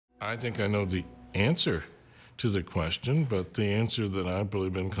I think I know the answer to the question, but the answer that I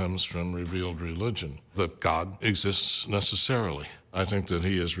believe in comes from revealed religion, that God exists necessarily. I think that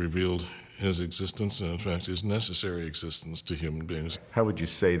he has revealed his existence and, in fact, his necessary existence to human beings. How would you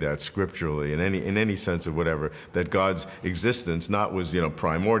say that scripturally, in any sense of whatever, that God's existence not was,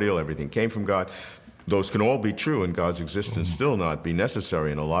 primordial, everything came from God? Those can all be true, and God's existence still not be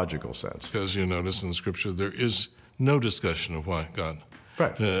necessary in a logical sense. Because you notice in Scripture there is no discussion of why God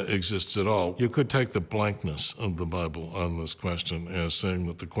exists at all. You could take the blankness of the Bible on this question as saying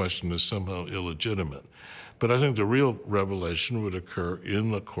that the question is somehow illegitimate. But I think the real revelation would occur in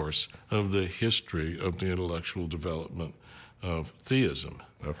the course of the history of the intellectual development of theism.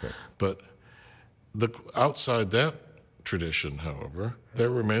 Okay. But outside that tradition, however, there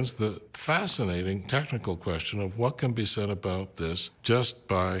remains the fascinating technical question of what can be said about this just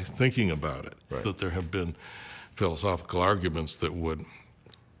by thinking about it. Right. That there have been philosophical arguments that would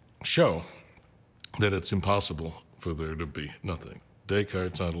show that it's impossible for there to be nothing.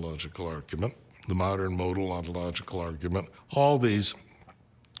 Descartes' ontological argument, the modern modal ontological argument, all these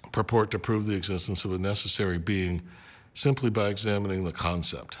purport to prove the existence of a necessary being simply by examining the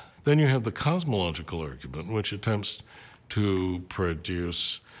concept. Then you have the cosmological argument, which attempts to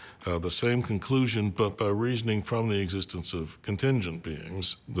produce the same conclusion, but by reasoning from the existence of contingent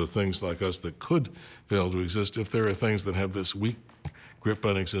beings, the things like us that could fail to exist. If there are things that have this weak grip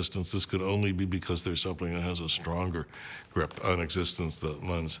on existence, this could only be because there's something that has a stronger grip on existence that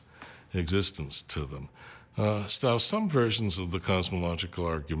lends existence to them. So some versions of the cosmological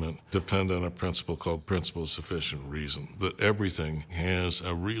argument depend on a principle called principle of sufficient reason, that everything has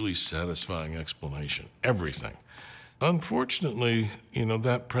a really satisfying explanation, everything. Unfortunately,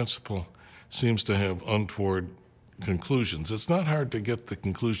 that principle seems to have untoward conclusions. It's not hard to get the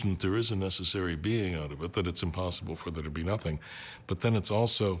conclusion that there is a necessary being out of it, that it's impossible for there to be nothing, but then it's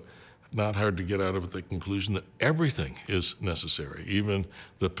also not hard to get out of it the conclusion that everything is necessary, even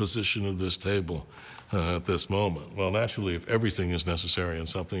the position of this table at this moment. Well, naturally, if everything is necessary and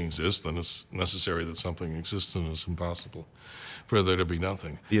something exists, then it's necessary that something exists, and it's impossible for there to be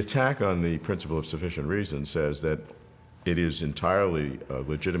nothing. The attack on the principle of sufficient reason says that it is entirely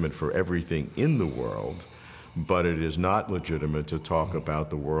legitimate for everything in the world, but it is not legitimate to talk about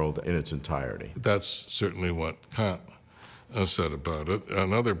the world in its entirety. That's certainly what Kant said about it.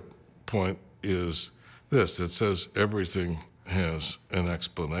 Another point is this: it says everything has an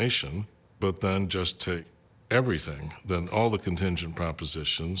explanation, but then just take everything, then all the contingent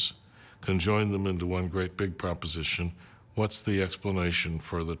propositions, conjoin them into one great big proposition. What's the explanation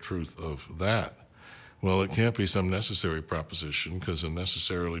for the truth of that? Well, it can't be some necessary proposition, because a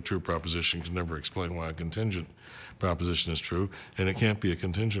necessarily true proposition can never explain why a contingent proposition is true, and it can't be a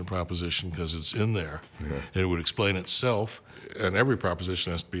contingent proposition because it's in there. Yeah. And it would explain itself, and every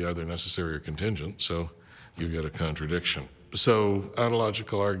proposition has to be either necessary or contingent, so you get a contradiction. So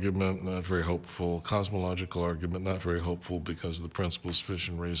ontological argument, not very hopeful. Cosmological argument, not very hopeful because of the principle of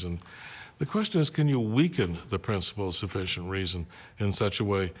sufficient reason. The question is, can you weaken the principle of sufficient reason in such a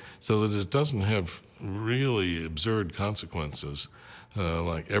way so that it doesn't have really absurd consequences,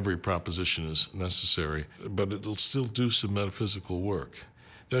 like every proposition is necessary, but it'll still do some metaphysical work?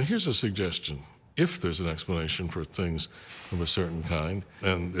 Now, here's a suggestion. If there's an explanation for things of a certain kind,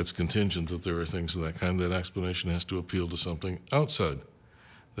 and it's contingent that there are things of that kind, that explanation has to appeal to something outside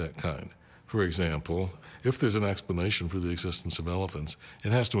that kind. For example, if there's an explanation for the existence of elephants,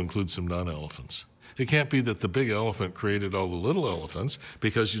 it has to include some non-elephants. It can't be that the big elephant created all the little elephants,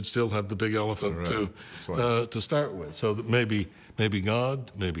 because you'd still have the big elephant to start with. So that maybe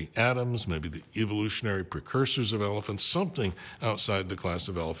God, maybe atoms, maybe the evolutionary precursors of elephants, something outside the class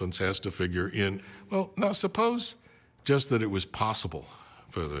of elephants has to figure in. Well, now suppose just that it was possible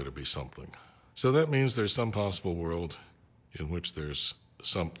for there to be something. So that means there's some possible world in which there's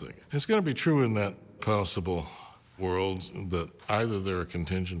something. It's going to be true in that possible world that either there are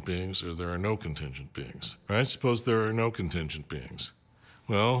contingent beings or there are no contingent beings, right? Suppose there are no contingent beings.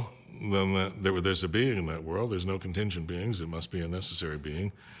 Well, then there's a being in that world. There's no contingent beings. It must be a necessary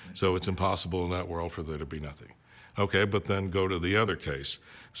being. So it's impossible in that world for there to be nothing. Okay, but then go to the other case.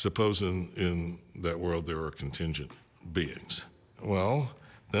 Suppose in that world there are contingent beings. Well,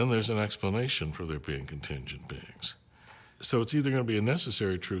 then there's an explanation for there being contingent beings. So it's either going to be a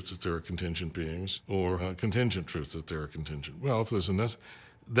necessary truth that there are contingent beings or a contingent truth that there are contingent. Well, if there's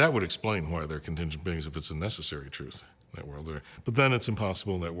that would explain why there are contingent beings if it's a necessary truth in that world. But then it's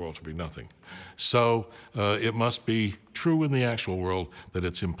impossible in that world to be nothing. So it must be true in the actual world that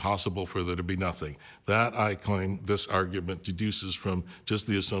it's impossible for there to be nothing. That, I claim, this argument deduces from just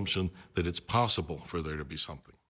the assumption that it's possible for there to be something.